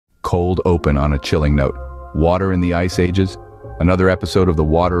cold open on a chilling note. Water in the ice ages? Another episode of the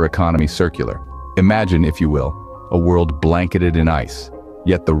water economy circular. Imagine, if you will, a world blanketed in ice,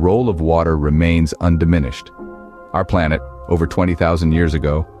 yet the role of water remains undiminished. Our planet, over 20,000 years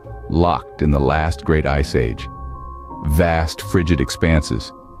ago, locked in the last great ice age. Vast, frigid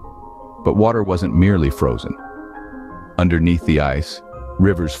expanses. But water wasn't merely frozen. Underneath the ice,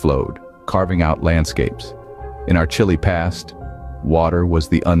 rivers flowed, carving out landscapes. In our chilly past, water was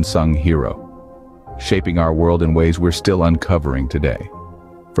the unsung hero, shaping our world in ways we're still uncovering today.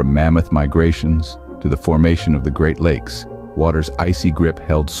 From mammoth migrations to the formation of the Great Lakes, water's icy grip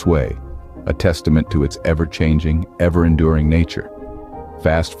held sway, a testament to its ever-changing, ever-enduring nature.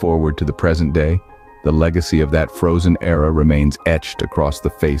 Fast forward to the present day, the legacy of that frozen era remains etched across the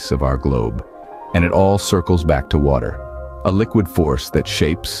face of our globe. And it all circles back to water, a liquid force that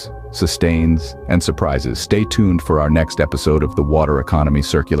shapes, sustains, and surprises. Stay tuned for our next episode of the Water Economy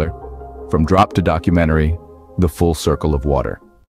Circular. From drop to documentary, the full circle of water.